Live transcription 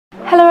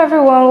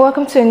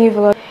welcome to a new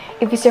vlog.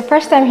 If it's your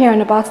first time here on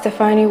About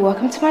Stefani,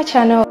 welcome to my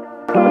channel.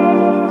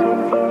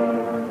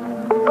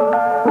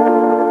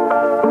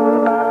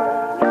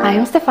 I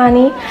am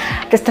Stefani,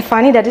 the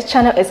Stefani that this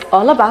channel is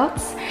all about.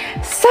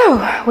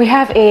 So we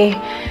have a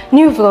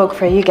new vlog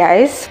for you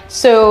guys.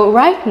 So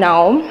right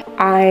now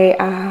I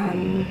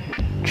am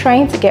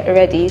trying to get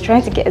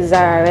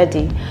Zara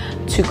ready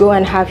to go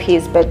and have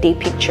his birthday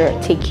picture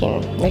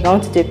taken. Like, I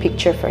want to do a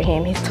picture for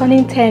him. He's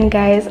turning 10,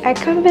 guys. I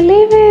can't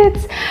believe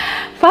it.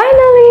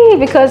 Finally,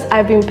 because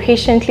I've been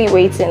patiently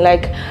waiting.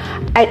 Like,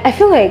 I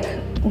feel like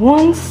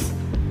once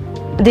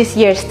this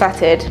year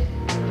started,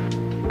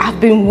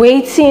 I've been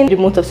waiting the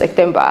month of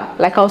September.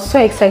 Like, I was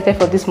so excited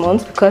for this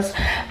month because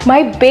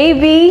my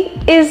baby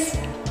is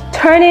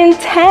turning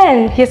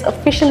 10. He has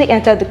officially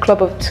entered the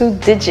club of 2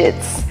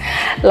 digits.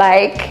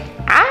 Like,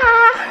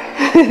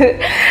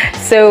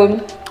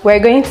 so we're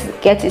going to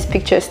get his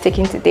pictures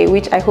taken today,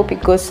 which I hope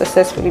it goes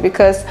successfully,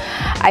 because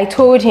I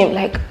told him,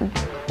 like,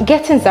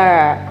 getting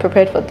Zara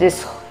prepared for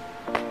this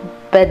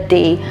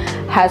birthday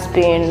has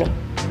been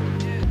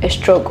a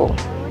struggle,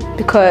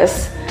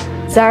 because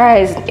Zara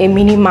is a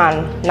mini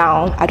man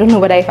now. I don't know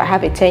whether if I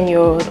have a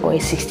 10-year-old or a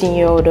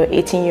 16-year-old or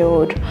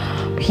 18-year-old.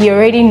 He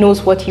already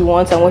knows what he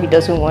wants and what he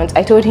doesn't want.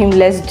 I told him,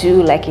 let's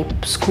do like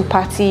a school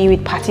party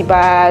with party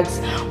bags,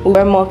 we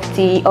wear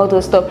mufti, all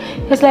those stuff.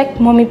 He was like,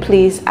 mommy,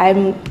 please, I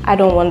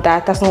don't want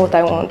that. That's not what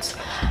I want.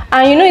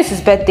 And you know, it's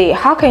his birthday.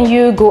 How can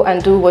you go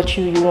and do what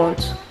you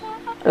want?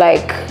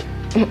 Like,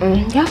 you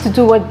have to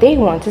do what they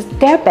want. It's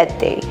their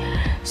birthday.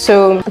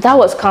 So that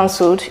was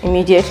cancelled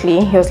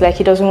immediately. He was like,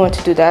 he doesn't want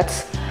to do that.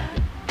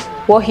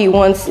 What he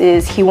wants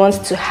is, he wants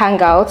to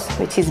hang out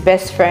with his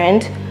best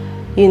friend,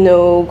 you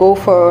know, go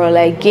for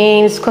like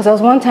games. Because there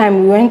was one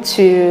time we went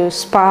to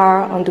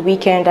Spa on the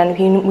weekend and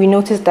we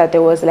noticed that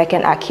there was like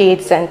an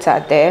arcade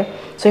center there.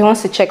 So he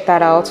wants to check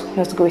that out. He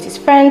wants to go with his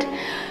friend.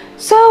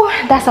 So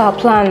that's our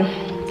plan.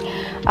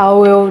 I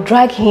will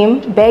drag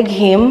him, beg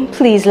him,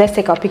 please, let's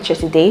take our picture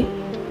today.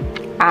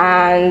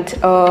 And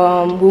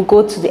we'll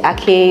go to the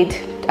arcade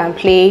and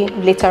play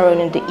later on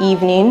in the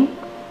evening.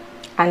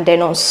 And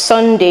then on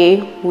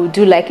Sunday, we'll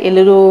do like a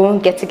little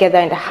get together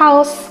in the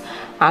house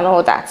and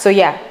all that. So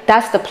yeah,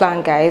 that's the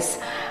plan, guys.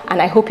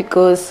 And I hope it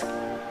goes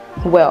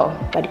well.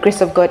 By the grace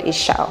of God, it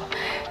shall.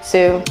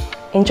 So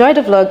enjoy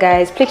the vlog,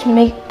 guys.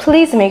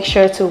 Please make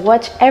sure to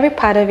watch every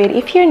part of it.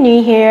 If you're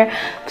new here,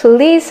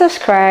 please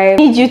subscribe.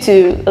 I need you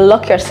to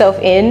lock yourself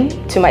in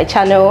to my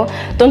channel.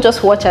 Don't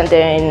just watch and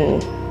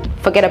then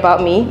forget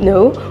about me.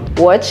 No,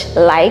 watch,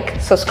 like,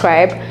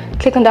 subscribe,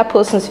 click on that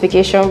post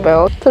notification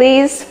bell,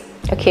 please.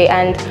 Okay,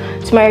 and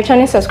to my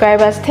returning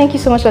subscribers, thank you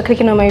so much for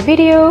clicking on my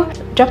video.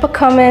 Drop a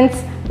comment,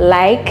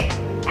 like,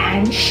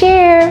 and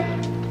share.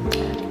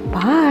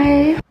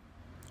 Bye.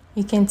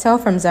 You can tell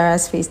from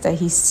Zara's face that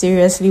he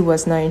seriously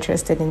was not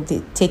interested in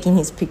taking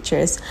his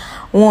pictures.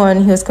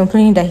 One, he was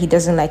complaining that he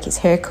doesn't like his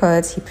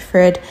haircut. He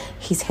preferred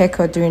his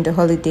haircut during the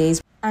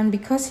holidays. And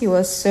because he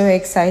was so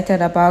excited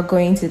about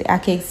going to the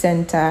arcade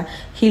center,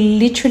 he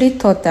literally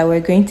thought that we're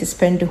going to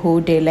spend the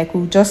whole day. Like,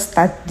 we'll just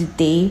start the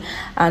day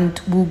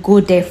and we'll go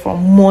there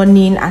from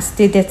morning and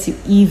stay there till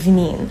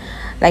evening.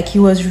 Like, he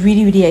was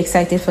really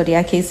excited for the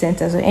arcade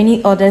center. So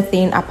any other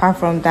thing apart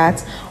from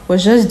that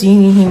was just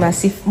doing him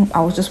as if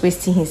I was just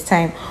wasting his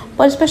time.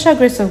 But the special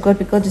grace of God,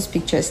 because this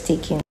picture is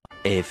taken.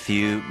 A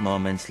few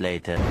moments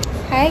later.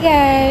 Hi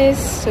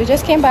guys, so we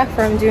just came back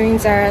from doing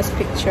Zara's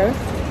picture.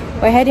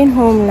 We're heading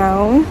home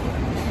now.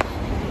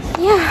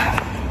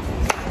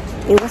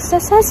 Yeah, it was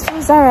successful.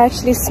 Zara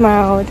actually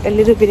smiled a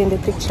little bit in the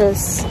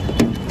pictures.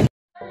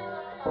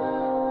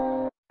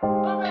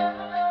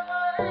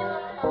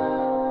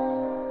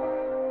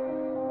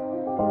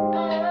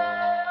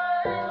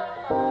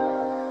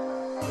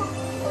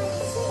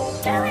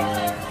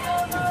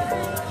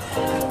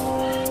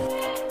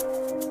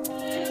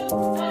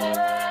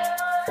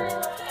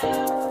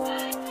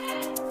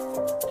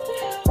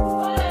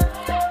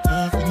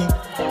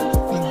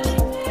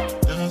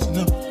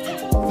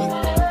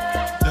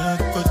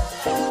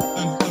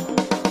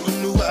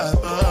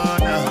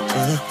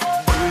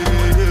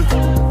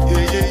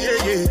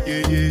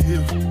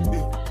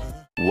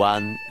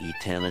 One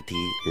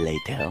eternity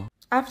later.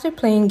 After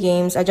playing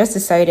games, I just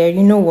decided,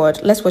 you know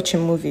what, let's watch a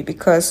movie,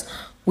 because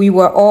we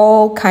were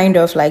all kind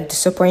of like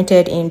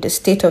disappointed in the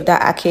state of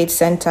that arcade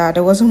center.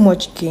 There wasn't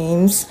much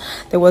games,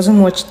 there wasn't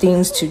much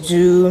things to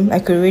do. I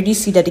could already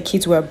see that the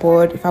kids were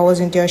bored. If I was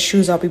in their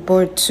shoes, I'll be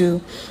bored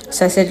too.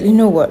 So I said, you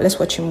know what, let's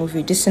watch a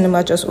movie. This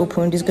cinema just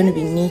opened. It's going to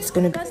be neat, it's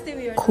going to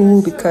be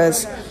cool,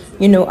 because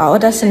you know, our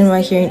other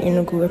cinema here in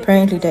Enugu,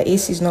 apparently the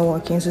AC is not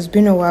working. So it's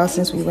been a while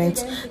since we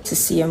went to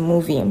see a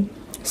movie.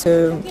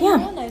 So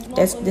yeah,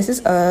 this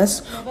is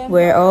us.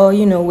 We're all,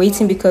 you know,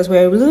 waiting because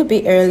we're a little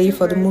bit early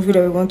for the movie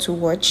that we want to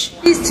watch.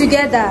 Please,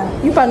 together.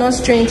 You are not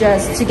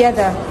strangers.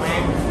 Together.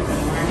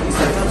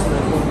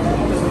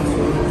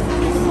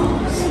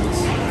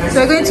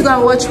 So we're going to go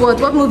and watch what?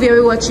 What movie are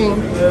we watching?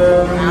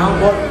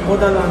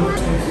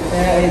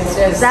 It's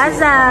just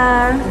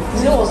Zaza.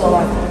 You know what's all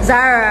right?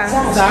 Zara.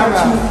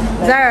 Zara.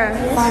 Zara,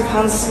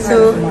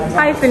 so how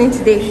are you feeling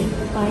today?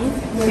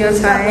 Fine. You're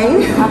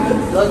fine.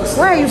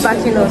 Why are you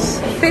backing us?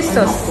 Face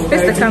us.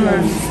 Face the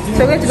camera. So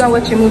we're going to go and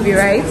watch a movie,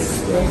 right?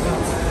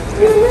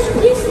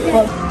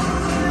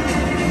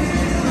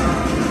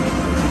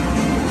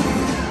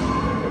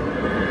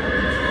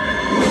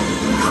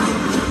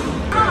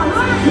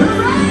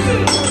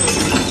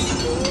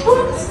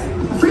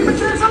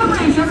 Premature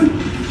celebration.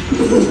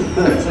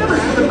 Never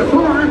happened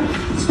before.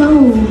 So,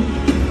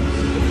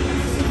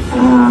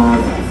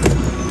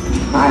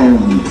 I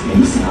don't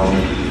think so.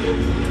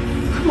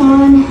 Come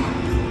on,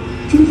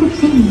 do the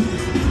thing.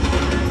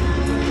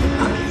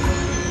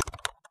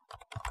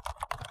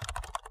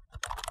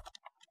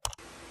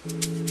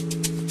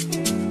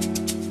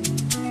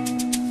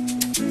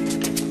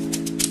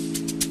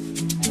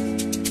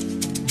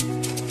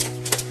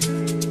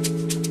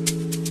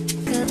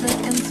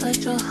 Inside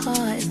your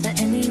heart, is there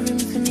any room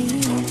for me?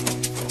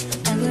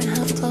 I won't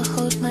have to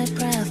hold my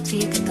breath till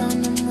you get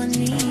down on one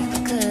knee.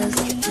 Because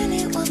you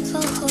only want to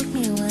hold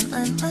me when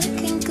I'm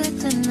looking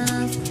good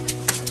enough.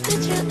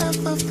 Did you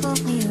ever fool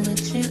me?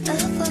 Would you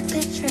ever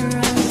picture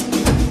us?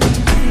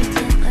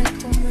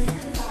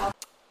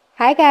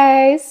 Hi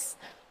guys,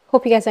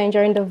 hope you guys are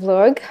enjoying the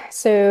vlog.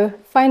 So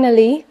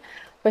finally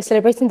we're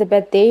celebrating the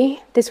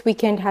birthday. This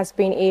weekend has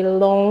been a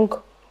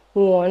long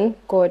one.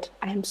 God,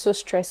 I am so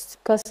stressed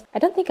because I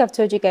don't think I've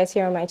told you guys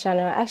here on my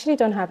channel, I actually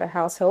don't have a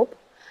house help.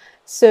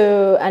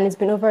 So, and it's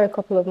been over a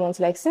couple of months,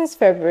 like since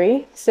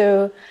February.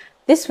 So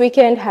this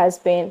weekend has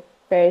been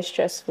very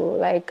stressful,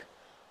 like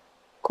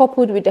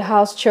coupled with the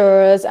house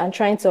chores and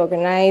trying to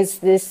organize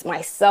this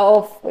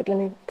myself. Wait, let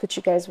me put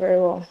you guys very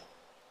well.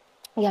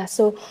 Yeah,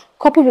 so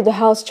coupled with the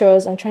house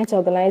chores and trying to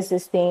organize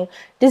this thing,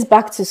 this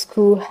back to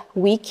school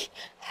week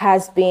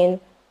has been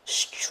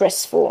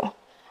stressful.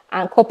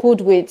 And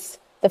coupled with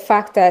the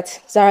fact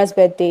that Zara's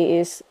birthday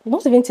is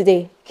not even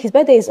today. His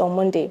birthday is on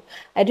Monday.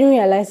 I didn't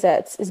realize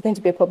that it's going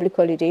to be a public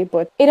holiday,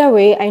 but either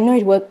way, I know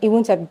it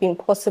wouldn't have been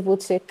possible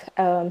to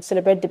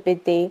celebrate the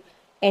birthday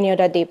any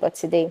other day but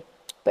today.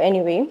 But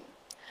anyway,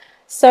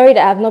 sorry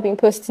that I've not been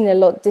posting a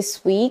lot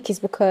this week. It's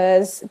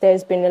because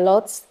there's been a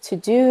lot to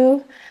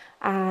do,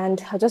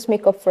 and I'll just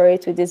make up for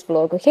it with this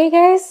vlog. Okay,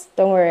 guys?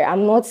 Don't worry.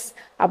 I'm not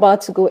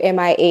about to go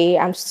MIA.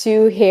 I'm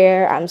still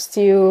here. I'm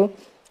still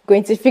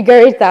going to figure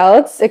it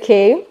out.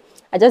 Okay?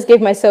 I just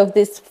gave myself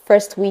this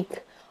first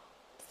week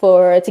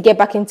to get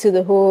back into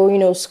the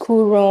whole,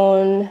 school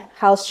run,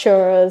 house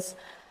chores,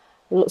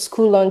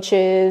 school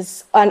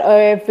lunches, and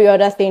every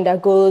other thing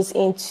that goes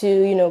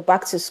into,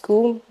 back to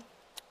school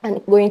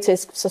and going to a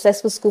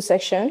successful school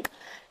section.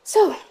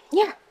 So,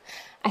 yeah,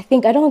 I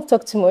think I don't want to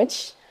talk too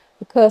much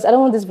because I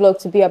don't want this vlog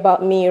to be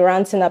about me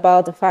ranting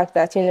about the fact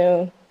that,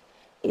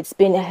 it's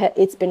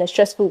been a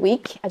stressful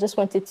week. I just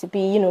want it to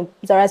be,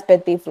 Zara's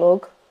birthday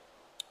vlog.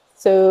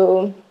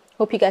 So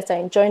hope you guys are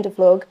enjoying the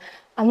vlog.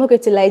 I'm not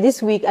going to lie,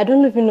 this week I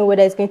don't even know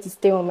whether it's going to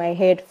stay on my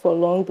head for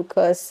long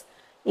because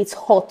it's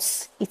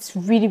hot. It's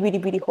really, really,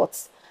 really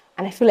hot,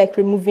 and I feel like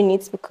removing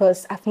it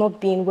because I've not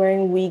been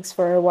wearing wigs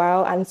for a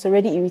while and it's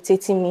already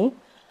irritating me.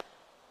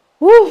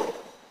 Woo!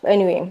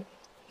 Anyway,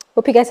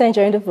 hope you guys are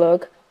enjoying the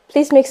vlog.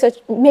 Please make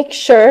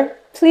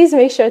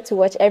sure to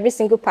watch every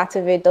single part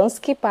of it. Don't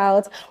skip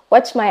out.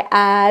 Watch my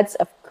ads,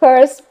 of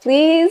course,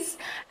 please.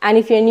 And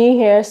if you're new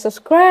here,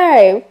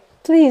 subscribe.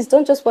 Please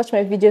don't just watch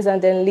my videos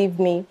and then leave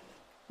me.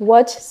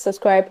 Watch,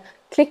 subscribe,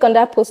 click on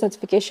that post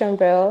notification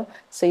bell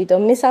so you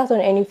don't miss out on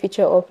any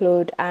future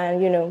upload.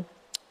 And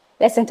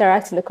let's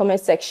interact in the comment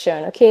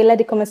section. Okay, let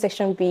the comment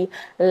section be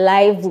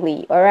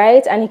lively. All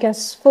right, and you can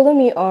follow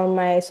me on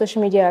my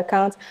social media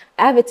account.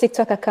 I have a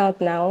TikTok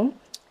account now,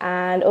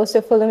 and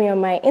also follow me on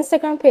my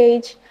Instagram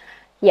page.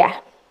 Yeah,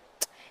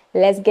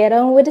 let's get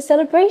on with the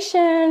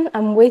celebration.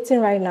 I'm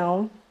waiting right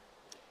now.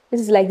 This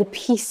is like the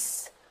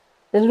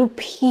little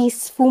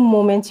peaceful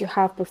moment you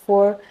have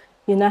before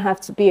you now have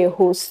to be a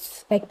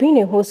host. Like,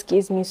 being a host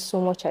gives me so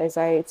much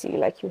anxiety,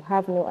 like you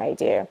have no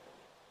idea.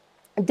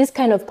 This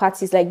kind of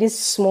parties, like these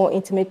small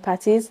intimate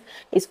parties,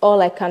 is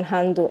all I can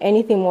handle.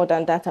 Anything more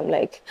than that, I'm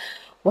like,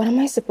 what am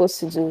I supposed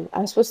to do?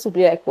 I'm supposed to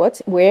be like,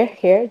 what, where,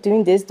 here,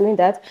 doing this, doing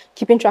that,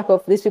 keeping track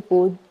of these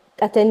people,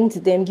 attending to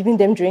them, giving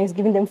them drinks,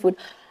 giving them food.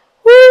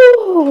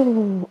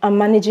 Woo! I'm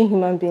managing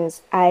human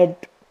beings. I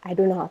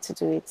don't know how to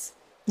do it.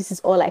 This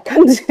is all I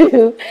can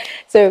do.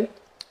 So,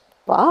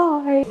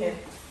 bye.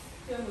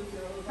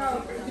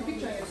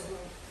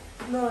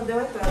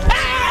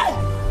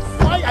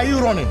 Why are you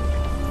running?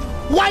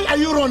 Why are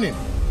you running?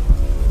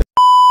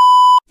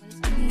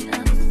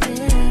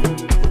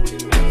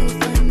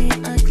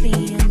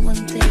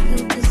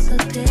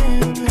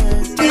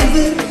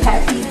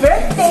 Happy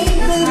birthday!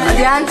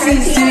 The auntie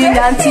is doing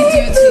auntie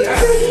duty.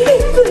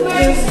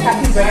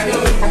 Happy birthday!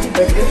 Happy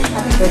birthday!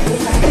 Happy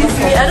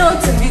birthday! I don't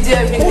want to video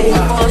everything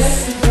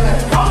because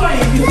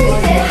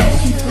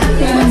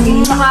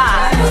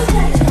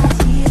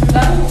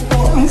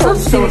I'm so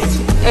soft.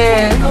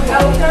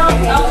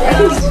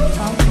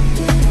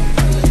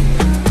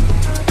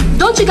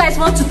 Don't you guys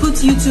want to put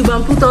YouTube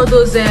and put all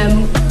those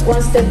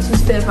 1 step, 2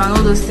 step and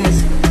all those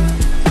things?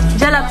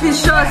 Bella,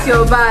 please show us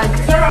your bag.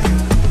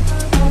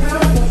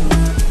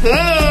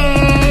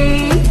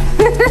 Hey!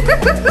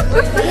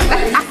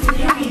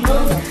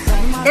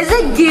 Is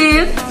it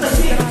gift?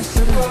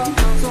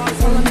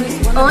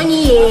 Oh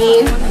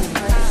yeah.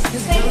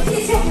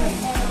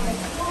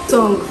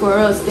 Song for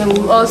us, then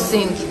we'll all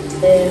sing.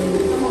 Turn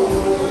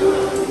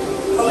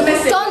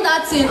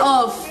that thing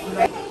off.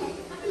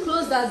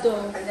 Close that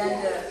door.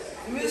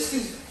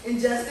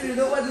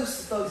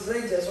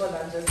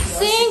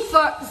 Sing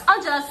for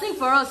Angela, sing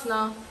for us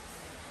now.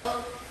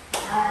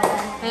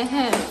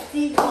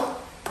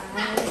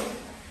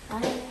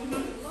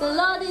 The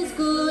Lord is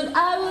good,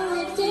 I will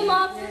lift him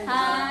up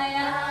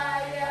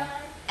higher.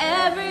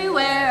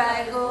 Everywhere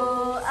I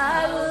go,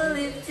 I will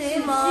lift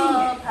him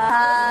up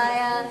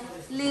higher.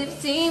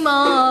 Lift him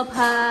up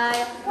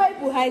high. Why are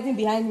people hiding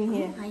behind me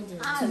here?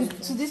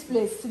 To this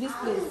place, to this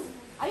place.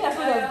 Are you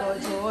afraid of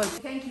God or what?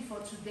 Thank you for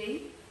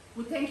today.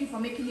 We thank you for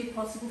making it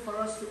possible for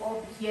us to all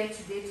be here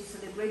today to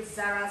celebrate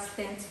Zara's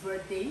 10th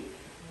birthday.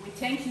 We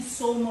thank you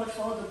so much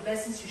for all the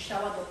blessings you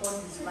showered upon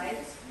his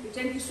life. We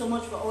thank you so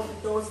much for all the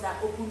doors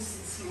that opened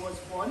since he was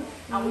born.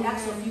 And we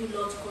ask of you,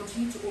 Lord, to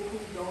continue to open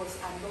doors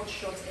and not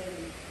shut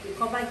any. We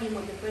cover him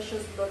with the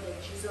precious blood of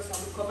Jesus, and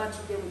we cover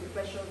today with the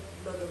precious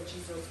blood of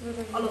Jesus.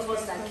 All of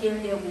us that came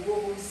here will go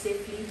home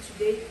safely.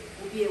 Today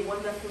will be a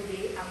wonderful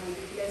day and we'll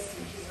be blessed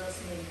in Jesus'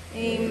 name.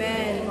 Amen. In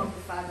the name of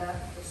the Father,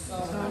 the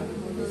Son, and the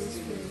Holy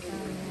Spirit.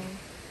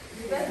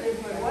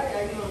 Why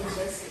are you on the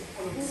blessing?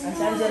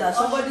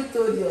 Somebody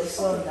told your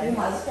son that he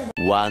must.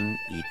 One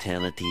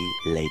eternity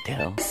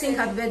later. Sing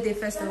happy birthday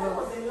first of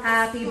all.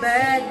 Happy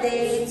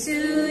birthday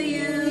to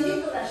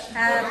you.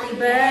 Happy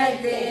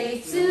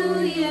birthday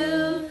to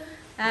you.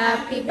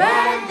 Happy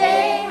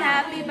birthday,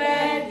 happy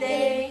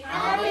birthday,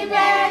 happy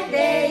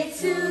birthday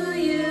to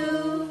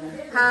you.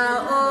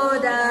 How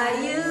old are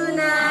you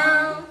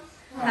now?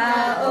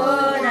 How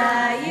old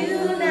are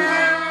you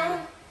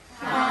now?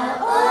 How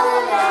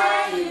old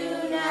are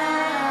you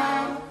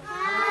now?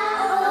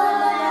 How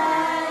old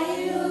are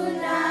you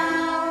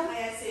now?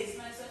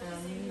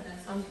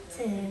 I'm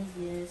 10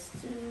 years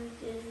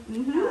today.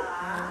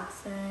 I'm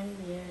 10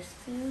 years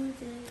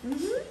today.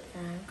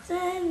 I'm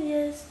 10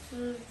 years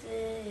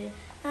today.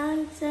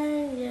 I'm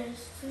 10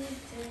 years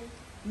today.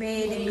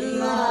 May the good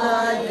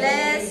Lord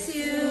bless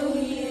you.